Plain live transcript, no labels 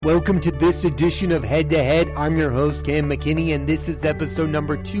Welcome to this edition of Head to Head. I'm your host, Cam McKinney, and this is episode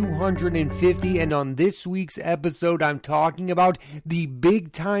number 250. And on this week's episode, I'm talking about the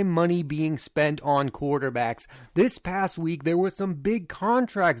big-time money being spent on quarterbacks. This past week, there were some big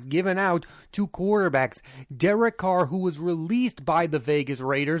contracts given out to quarterbacks. Derek Carr, who was released by the Vegas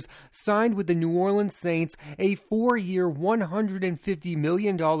Raiders, signed with the New Orleans Saints a 4-year, $150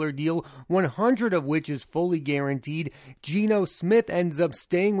 million deal, 100 of which is fully guaranteed. Geno Smith ends up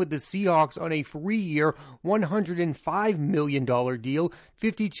staying with the Seahawks on a 3-year, $105 million deal.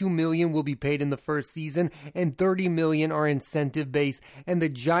 $52 million will be paid in the first season, and $30 million are incentive-based. And the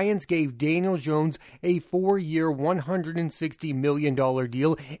Giants gave Daniel Jones a 4-year, $160 million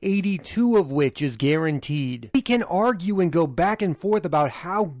deal, 82 of which is guaranteed. We can argue and go back and forth about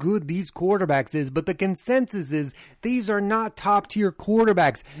how good these quarterbacks is, but the consensus is these are not top-tier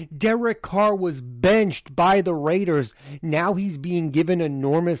quarterbacks. Derek Carr was benched by the Raiders. Now he's being given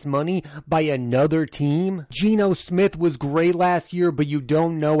enormous money by another team. Geno Smith was great last year, but you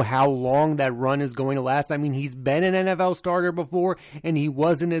don't know how long that run is going to last. I mean, he's been an NFL starter before, and he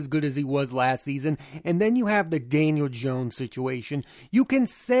wasn't as good as he was last season. And then you have the Daniel Jones situation. You can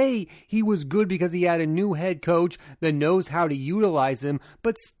say he was good because he had a new head coach that knows how to utilize him,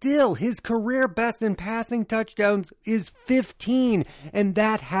 but still, his career best in passing touchdowns is 15, and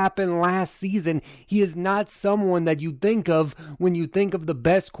that happened last season. He is not someone that you think of when you think of the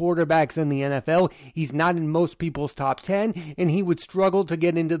best quarterbacks in the NFL. He's not in most people's top 10, and he would struggle to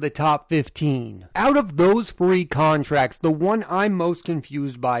get into the top 15. Out of those free contracts, the one I'm most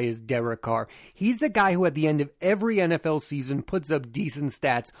confused by is Derek Carr. He's a guy who at the end of every NFL season puts up decent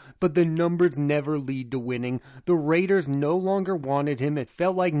stats, but the numbers never lead to winning. The Raiders no longer wanted him. It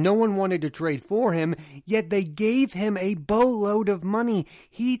felt like no one wanted to trade for him, yet they gave him a boatload of money.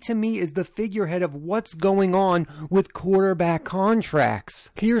 He, to me, is the figurehead of what's going on with quarterback contracts.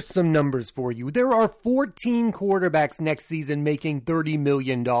 Here's some numbers for you. There are 14 quarterbacks next season making $30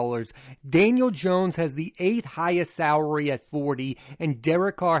 million. Daniel Jones has the 8th highest salary at 40, and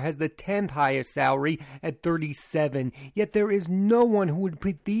Derek Carr has the 10th highest salary at 37. Yet there is no one who would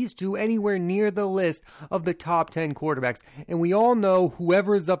put these two anywhere near the list of the top 10 quarterbacks. And we all know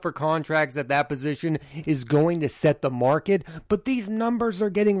whoever is up for contracts at that position is going to set the market, but these numbers are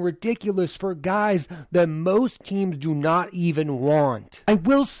getting ridiculous for guys that most teams do not even want. I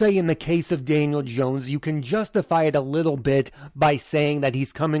will say in the case of Daniel Jones, you can justify it a little bit by saying that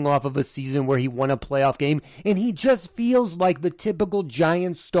he's coming off of a season where he won a playoff game, and he just feels like the typical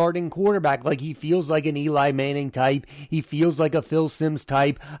Giants starting quarterback. Like he feels like an Eli Manning type. He feels like a Phil Simms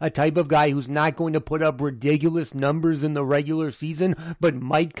type, a type of guy who's not going to put up ridiculous numbers in the regular season, but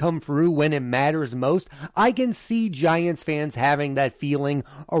might come through when it matters most. I can see Giants fans having that feeling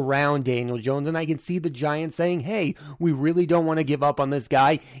around Daniel Jones, and I can see the Giants saying, hey, we really don't want to give up on this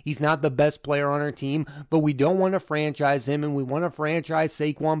guy. He's not the best player on our team, but we don't want to franchise him, and we want to franchise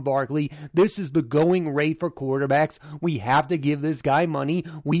Saquon Barkley. This is the going rate for quarterbacks. We have to give this guy money.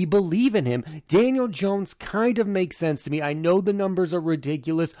 We believe in him. Daniel Jones kind of makes sense to me. I know the numbers are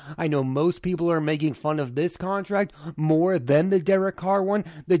ridiculous. I know most people are making fun of this contract more than the Derek Carr one.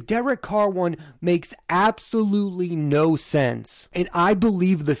 The Derek Carr one makes absolutely no sense. And I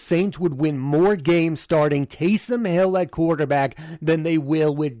believe the Saints would win more games starting Taysom Hill at quarterback than they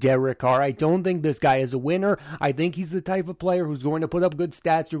will with Derek Carr. I don't think this guy is a winner. I think he's the type of player who's going to put up good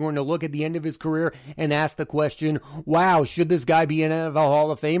stats. You're going to look at the end of his career and ask the question, wow, should this guy be an NFL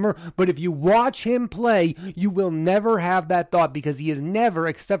Hall of Famer? But if you watch him play, you will never have that thought because he has never,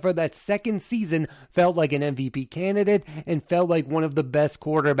 except for that second season, felt like an MVP candidate and felt like one of the best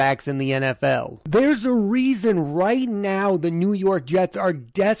quarterbacks in the NFL. There's a reason right now the New York Jets are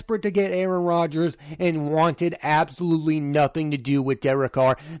desperate to get Aaron Rodgers and wanted absolutely nothing to do with Derek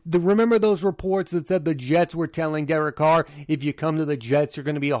Carr. Remember those reports that said the Jets were telling Derek Carr, if you come to the Jets, you're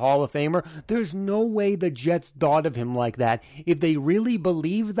going to be a Hall of Famer? There's no way the Jets thought of him like that. If they really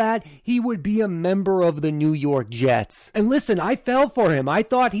believed that, he would be a member of the New York Jets. And listen, I fell for him. I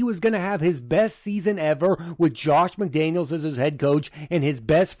thought he was going to have his best season ever with Josh McDaniels as his head coach and his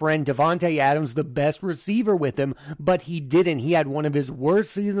best friend Davante Adams, the best receiver, with him, but he didn't. He had one of his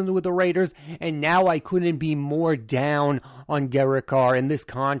worst seasons with the Raiders, and now I couldn't be more down on Derek Carr and this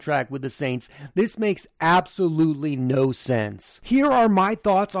contract with the Saints. This makes absolutely no sense. Here are my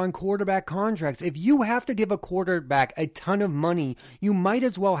thoughts on quarterback contracts. If you have to give a quarterback a ton of money, you might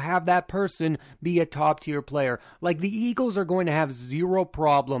as well have that person be a top-tier player. Like the Eagles are going to have zero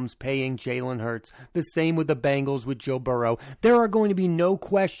problems paying Jalen Hurts. The same with the Bengals with Joe Burrow. There are going to be no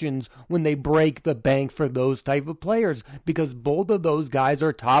questions when they break the bank for those type of players because both of those guys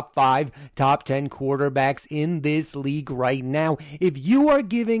are top 5, top 10 quarterbacks in this league right now. If you are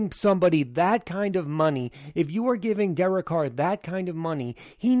giving somebody that kind of money, if you are giving Derek Carr that kind of money,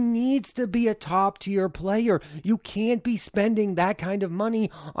 he needs to be a top-tier player. You can't be spending that kind of money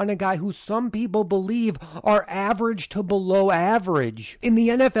on a guy who some people believe are average to below average. In the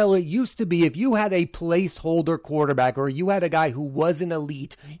NFL, it used to be if you had a placeholder quarterback or you had a guy who wasn't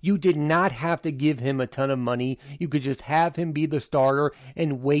elite, you did not have to give him a ton of money. You could just have him be the starter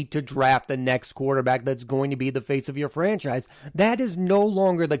and wait to draft the next quarterback that's going to be the face of your franchise. That is no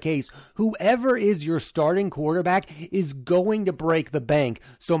longer the case. Whoever is your starting quarterback is going to break the bank.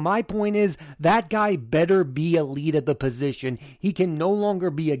 So my point is that guy better be elite at the position. He can no longer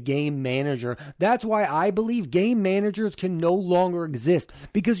be a game manager. That's why I believe game managers can no longer exist,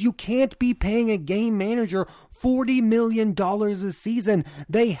 because you can't be paying a game manager $40 million a season.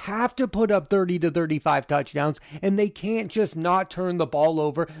 They have to put up 30 to 35 touchdowns, and they can't just not turn the ball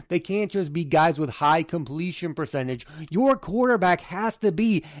over. They can't just be guys with high completion percentage. Your quarterback has to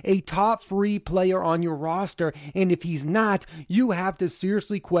be a top 3 player on your roster, and if he's not, you have to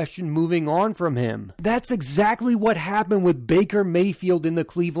seriously question moving on from him. That's exactly what happened with Baker Mayfield in the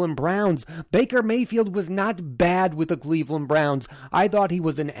Cleveland Browns. Baker Mayfield was not bad with the Cleveland Browns. I thought he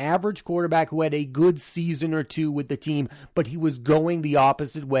was an average quarterback who had a good season or two with the team, but he was going the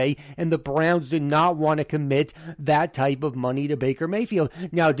opposite way, and the Browns did not want to commit that type of money to Baker Mayfield.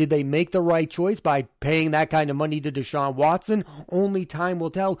 Now, did they make the right choice by paying that kind of money to Deshaun Watson? Only time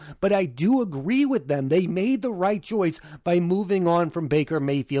will tell, but I do agree with them. They made the right choice by moving on from Baker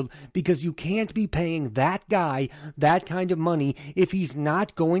Mayfield, because you can't be paying that guy that kind of money if he's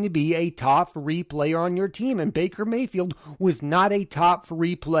not going to be a top 3 player on your team, and Baker Mayfield was not a top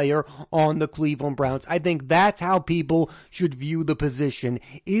 3 player on the Cleveland Browns. I think that's how people should view the position.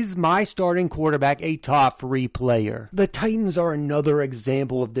 Is my starting quarterback a top 3 player? The Titans are another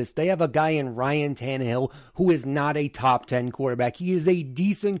example of this. They have a guy in Ryan Tannehill who is not a top 10 quarterback. He is a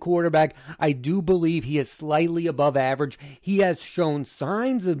decent quarterback. I do believe he is slightly above average. He has shown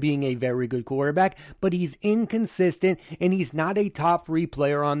signs of being a very good quarterback, but he's inconsistent, and he's not a top 3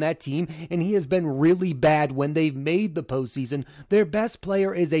 player on that team, and he has been really bad when they've made the postseason. Their best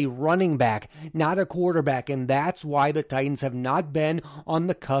player is a running back, not a quarterback, and that's why the Titans have not been on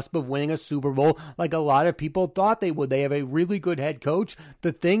the cusp of winning a Super Bowl like a lot of people thought they would. They have a really good head coach.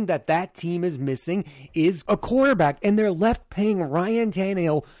 The thing that team is missing is a quarterback, and they're left paying Ryan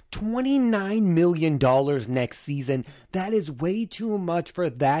Tannehill $29 million next season. That is way too much for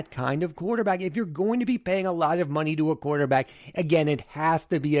that kind of quarterback. If you're going to be paying a lot of money to a quarterback, again, it has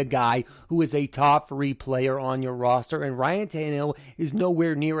to be a guy who is a top 3 player on your roster, and Ryan Tannehill is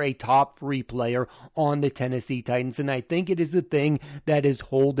nowhere near a top 3 player on the Tennessee Titans, and I think it is the thing that is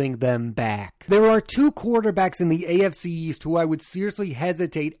holding them back. There are 2 quarterbacks in the AFC East who I would seriously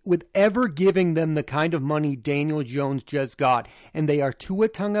hesitate with ever giving them the kind of money Daniel Jones just got, and they are Tua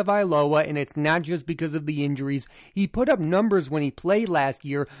Tagovailoa, and it's not just because of the injuries. He put up numbers when he played last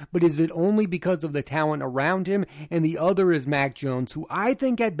year, but is it only because of the talent around him? And the other is Mac Jones, who I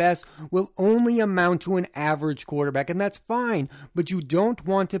think at best will only amount to an average quarterback, and that's fine, but you don't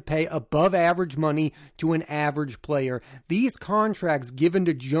want to pay above average money to an average player. These contracts given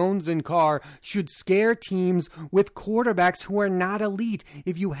to Jones and Carr should scare teams with quarterbacks who are not elite.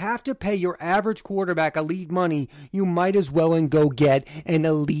 If you have to pay your average quarterback elite money, you might as well go get an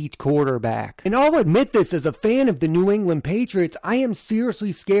elite quarterback. And I'll admit this, as a fan of the New England Patriots, I am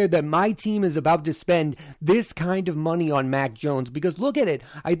seriously scared that my team is about to spend this kind of money on Mac Jones, because look at it.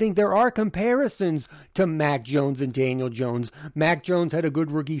 I think there are comparisons to Mac Jones and Daniel Jones. Mac Jones had a good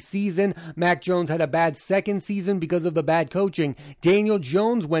rookie season. Mac Jones had a bad second season because of the bad coaching. Daniel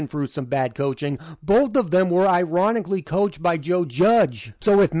Jones went through some bad coaching. Both of them were ironically coached by Joe Judge.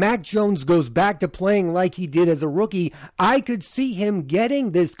 So if Mac Jones goes back to playing like he did as a rookie, I could see him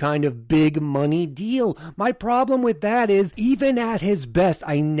getting this kind of big money deal. My problem with that is, even at his best,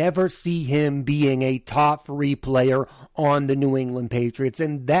 I never see him being a top 3 player on the New England Patriots,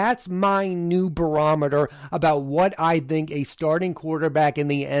 and that's my new barometer about what I think a starting quarterback in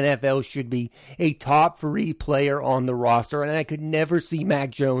the NFL should be: a top 3 player on the roster, and I could never see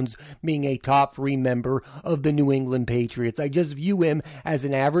Mac Jones being a top 3 member of the New England Patriots. I just view him as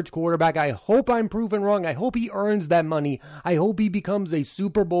an average quarterback. I hope I'm proven wrong. I hope he earns that money. I hope he becomes a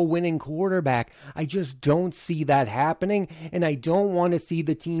Super Bowl winning quarterback. I just don't see that happening, and I don't want to see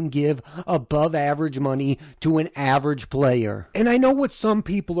the team give above average money to an average player. And I know what some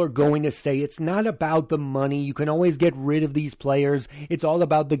people are going to say. It's not about the money. You can always get rid of these players. It's all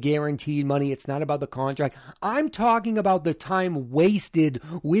about the guaranteed money. It's not about the contract. I'm talking about the time wasted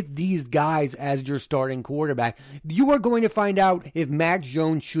with these guys as your starting quarterback. You are going to find out if Mac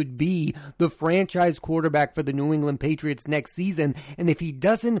Jones should be the franchise quarterback for the New England Patriots next season, and if he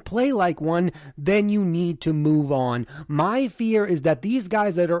doesn't play like one, then you need to move on. My fear is that these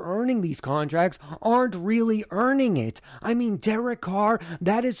guys that are earning these contracts aren't really earning it. I mean, Derek Carr,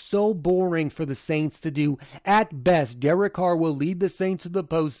 that is so boring for the Saints to do. At best, Derek Carr will lead the Saints to the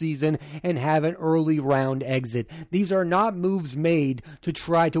postseason and have an early round exit. These are not moves made to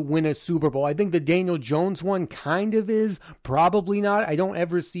try to win a Super Bowl. I think the Daniel Jones one kind of is, probably not. I don't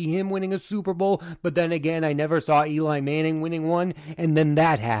ever see him winning a Super Bowl, but then again, I never saw Eli Manning winning one, and then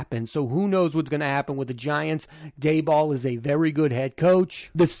that happened. So who knows what's going to happen with the Giants. Daboll is a very good head coach.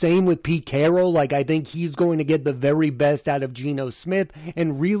 The same with Pete Carroll. I think he's going to get the very best out of Geno Smith,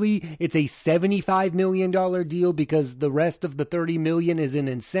 and really, it's a $75 million deal because the rest of the $30 million is in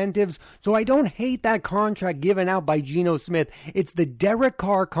incentives. So I don't hate that contract given out by Geno Smith. It's the Derek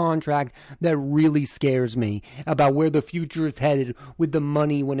Carr contract that really scares me about where the future is headed with the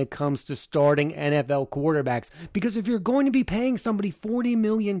money when it comes to starting NFL quarterbacks. Because if you're going to be paying somebody $40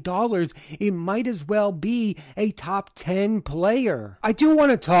 million, it might as well be a top 10 player. I do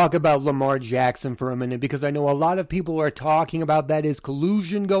want to talk about Lamar Jackson for a minute because I know a lot of people are talking about that. Is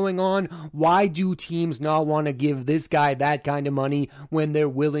collusion going on? Why do teams not want to give this guy that kind of money when they're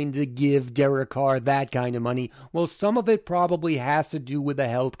willing to give Derek Carr that kind of money? Well, some of it probably has to do with the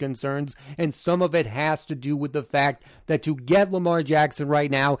health concerns, and some of it has to do with the fact that to get Lamar Jackson right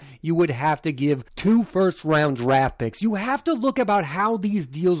now, you would have to give 2 first-round draft picks. You have to look about how these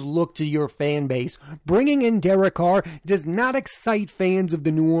deals look to your fan base. Bringing in Derek Carr does not excite fans of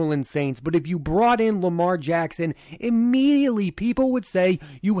the New Orleans Saints, but if you brought in Lamar Jackson, immediately people would say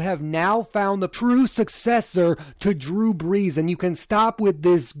you have now found the true successor to Drew Brees, and you can stop with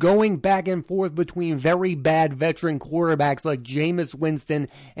this going back and forth between very bad veteran quarterbacks like Jameis Winston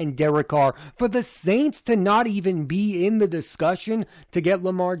and Derek Carr. For the Saints to not even be in the discussion to get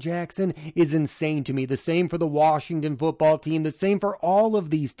Lamar Jackson is insane to me. The same for the Washington football team, the same for all of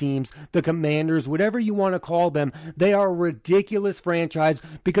these teams, the Commanders, whatever you want to call them. They are a ridiculous franchise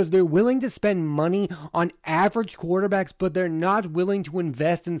because they're willing to spend money on average quarterbacks, but they're not willing to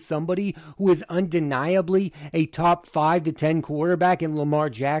invest in somebody who is undeniably a top 5 to 10 quarterback in Lamar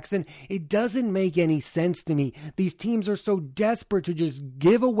Jackson. It doesn't make any sense to me. These teams are so desperate to just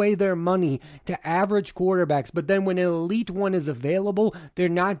give away their money to average quarterbacks, but then when an elite one is available, they're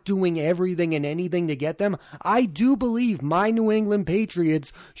not doing everything and anything to get them. I do believe my New England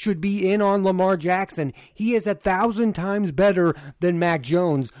Patriots should be in on Lamar Jackson. He is 1,000 times better than Mac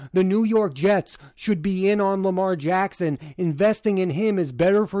Jones. The New York Jets should be in on Lamar Jackson. Investing in him is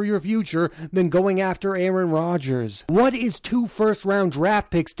better for your future than going after Aaron Rodgers. What is 2 first-round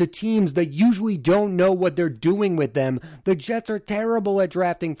draft picks to teams that usually don't know what they're doing with them? The Jets are terrible at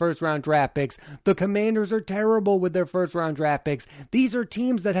drafting first-round draft picks. The Commanders are terrible with their first-round draft picks. These are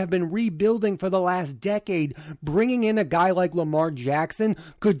teams that have been rebuilding for the last decade. Bringing in a guy like Lamar Jackson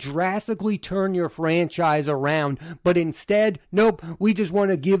could drastically turn your franchise around, but instead, nope, we just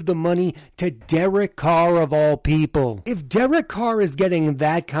want to give the money to Derek Carr of all people. If Derek Carr is getting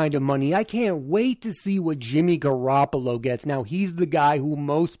that kind of money, I can't wait to see what Jimmy Garoppolo gets. Now, he's the guy who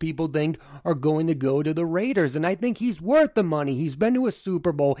most people think are going to go to the Raiders, and I think he's worth the money. He's been to a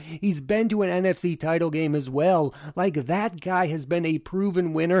Super Bowl. He's been to an NFC title game as well. That guy has been a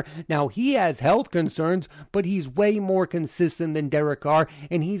proven winner. Now, he has health concerns, but he's way more consistent than Derek Carr,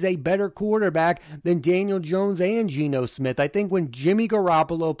 and he's a better quarterback than Daniel Jones and Geno Smith. I think when Jimmy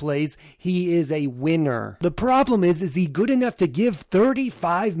Garoppolo plays, he is a winner. The problem is he good enough to give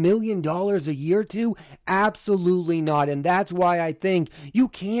 $35 million a year to? Absolutely not, and that's why I think you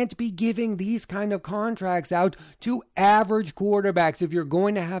can't be giving these kind of contracts out to average quarterbacks. If you're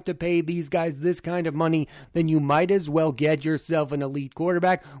going to have to pay these guys this kind of money, then you might as well get yourself an elite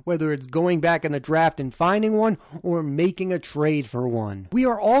quarterback, whether it's going back in the draft and finding one or making a trade for one. We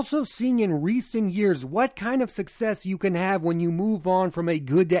are also seeing in recent years what kind of success you can have when you move on from a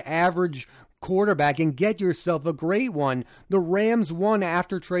good to average quarterback and get yourself a great one. The Rams won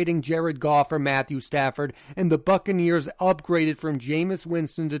after trading Jared Goff for Matthew Stafford, and the Buccaneers upgraded from Jameis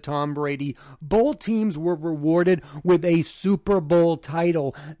Winston to Tom Brady. Both teams were rewarded with a Super Bowl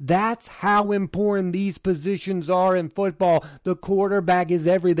title. That's how important these positions are in football. The quarterback is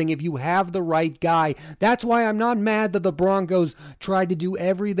everything if you have the right guy. That's why I'm not mad that the Broncos tried to do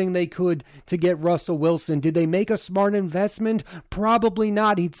everything they could to get Russell Wilson. Did they make a smart investment? Probably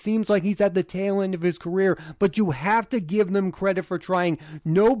not. It seems like he's at the tail end of his career, but you have to give them credit for trying.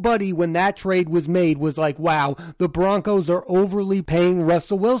 Nobody, when that trade was made, was like, wow, the Broncos are overly paying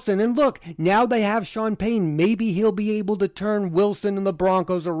Russell Wilson. And look, now they have Sean Payton. Maybe he'll be able to turn Wilson and the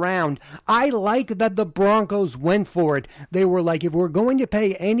Broncos around. I like that the Broncos went for it. They were like, if we're going to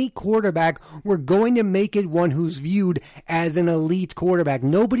pay any quarterback, we're going to make it one who's viewed as an elite quarterback.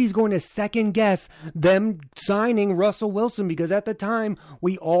 Nobody's going to second guess them signing Russell Wilson, because at the time,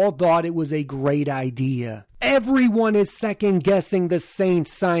 we all thought it was a great idea. Everyone is second guessing the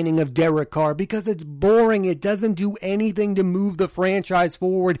Saints signing of Derek Carr because it's boring. It doesn't do anything to move the franchise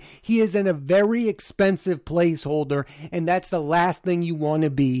forward. He is in a very expensive placeholder, and that's the last thing you want to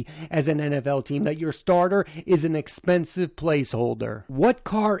be as an NFL team, that your starter is an expensive placeholder. What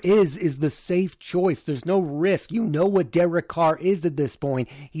Carr is the safe choice. There's no risk. You know what Derek Carr is at this point.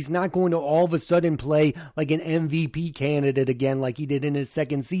 He's not going to all of a sudden play like an MVP candidate again like he did in his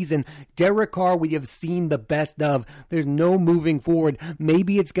second season. Derek Carr, we have seen the best of. There's no moving forward.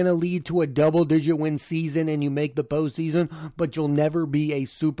 Maybe it's going to lead to a double-digit win season and you make the postseason, but you'll never be a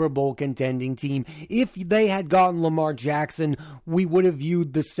Super Bowl contending team. If they had gotten Lamar Jackson, we would have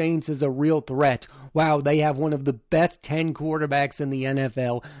viewed the Saints as a real threat. Wow, they have one of the best 10 quarterbacks in the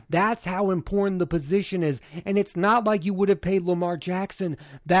NFL. That's how important the position is. And it's not like you would have paid Lamar Jackson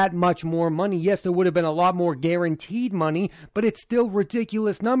that much more money. Yes, there would have been a lot more guaranteed money, but it's still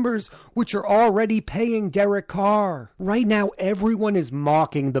ridiculous numbers, which are already paying Derek Carr. Right now, everyone is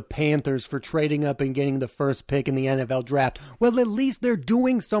mocking the Panthers for trading up and getting the first pick in the NFL draft. Well, at least they're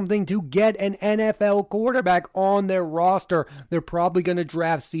doing something to get an NFL quarterback on their roster. They're probably going to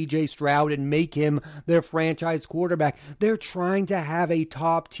draft C.J. Stroud and make him their franchise quarterback. They're trying to have a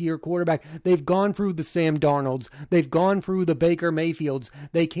top-tier quarterback. They've gone through the Sam Darnolds. They've gone through the Baker Mayfields.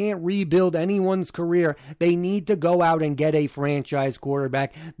 They can't rebuild anyone's career. They need to go out and get a franchise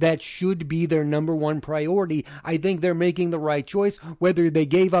quarterback. That should be their number one priority. I think they're making the right choice. Whether they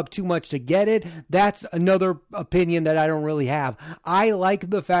gave up too much to get it, that's another opinion that I don't really have. I like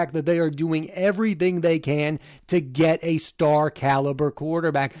the fact that they are doing everything they can to get a star caliber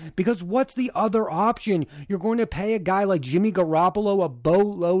quarterback, because what's the other option? You're going to pay a guy like Jimmy Garoppolo a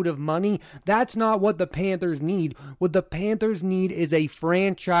boatload of money? That's not what the Panthers need. What the Panthers need is a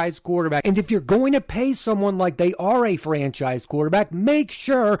franchise quarterback. And if you're going to pay someone like they are a franchise quarterback, make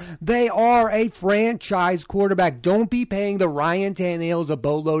sure they are a franchise quarterback. Don't be paying the Ryan Tannehills a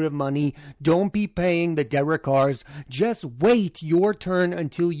boatload of money. Don't be paying the Derek Carrs. Just wait your turn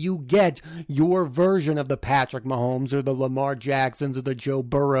until you get your version of the Patrick Mahomes or the Lamar Jacksons or the Joe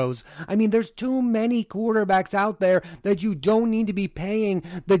Burrows. I mean, there's too many quarterbacks out there that you don't need to be paying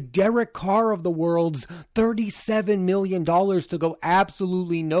the Derek Carr of the world's $37 million to go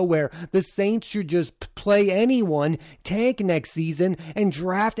absolutely nowhere. The Saints should just play anyone, tank next season, and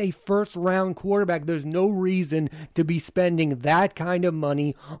draft a first-round quarterback. There's no reason to be spending that kind of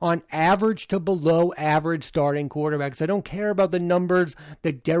money on average to below average starting quarterbacks. I don't care about the numbers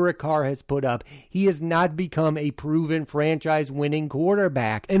that Derek Carr has put up. He has not become a proven franchise-winning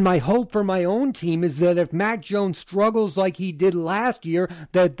quarterback. And my hope for my own team is that if Mac Jones struggles like he did last year,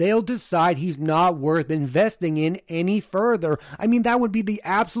 that they'll decide he's not worth investing in any further. I mean, that would be the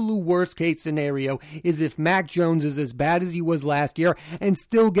absolute worst case scenario, is if Mac Jones is as bad as he was last year and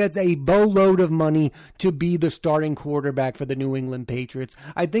still gets a boatload of money to be the starting quarterback for the New England Patriots.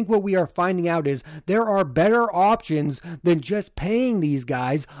 I think what we are finding out is there are better options than just paying these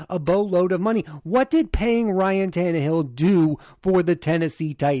guys a boatload of money. What did paying Ryan Tannehill do for the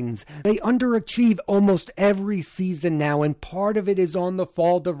Tennessee Titans? They underachieve almost every season now, and part of it is on the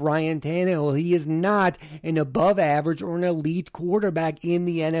fault of Ryan Tannehill. He is not an above average or an elite quarterback in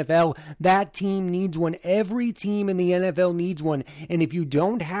the NFL. That team needs one. Every team in the NFL needs one. And if you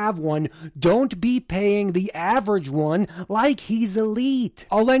don't have one, don't be paying the average one like he's elite.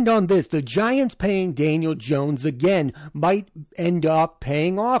 I'll end on this. The Giants paying Daniel Jones again might end up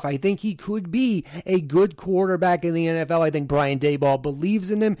paying off. I think he could be a good quarterback in the NFL. I think Brian Daboll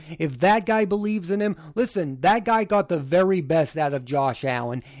believes in him. If that guy believes in him, listen, that guy got the very best out of Josh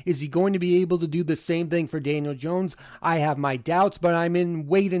Allen. Is he going to be able to do the same thing for Daniel Jones? I have my doubts, but I'm in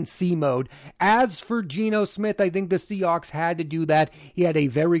wait and see mode. As for Geno Smith, I think the Seahawks had to do that. He had a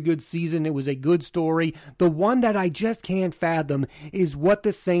very good season. It was a good story. The one that I just can't fathom is what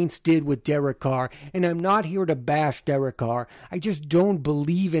the Saints did with Derek Carr. And I'm not here to bash Derek Carr. I just don't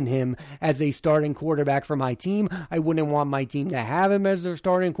believe in him as a starting quarterback for my team. I wouldn't want my team to have him as their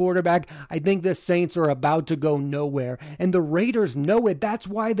starting quarterback. I think the Saints are about to go nowhere. And the Raiders know it. That's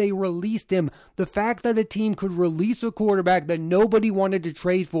why they released him. The fact that a team could release a quarterback that nobody wanted to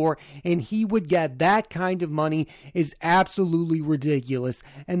trade for and he would get that kind of money is absolutely ridiculous.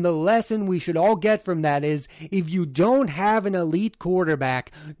 And the lesson we should all get from that is if you don't have an elite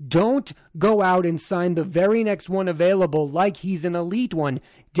quarterback, don't go out and sign the very next one available like he's an elite one.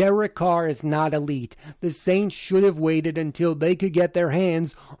 Derek Carr is not elite. The Saints should have waited until they could get their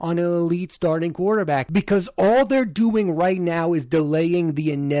hands on an elite starting quarterback because all they're doing right now is delaying the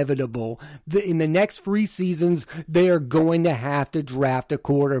inevitable. In the next 3 seasons, they are going to have to draft a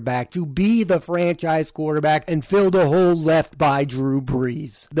quarterback to be the franchise quarterback and fill the hole left by Drew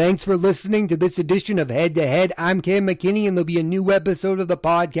Brees. Thanks for listening to this edition of Head to Head. I'm Cam McKinney, and there'll be a new episode of the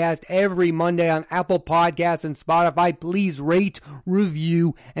podcast every Monday on Apple Podcasts and Spotify. Please rate,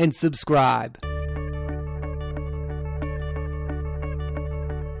 review, and subscribe.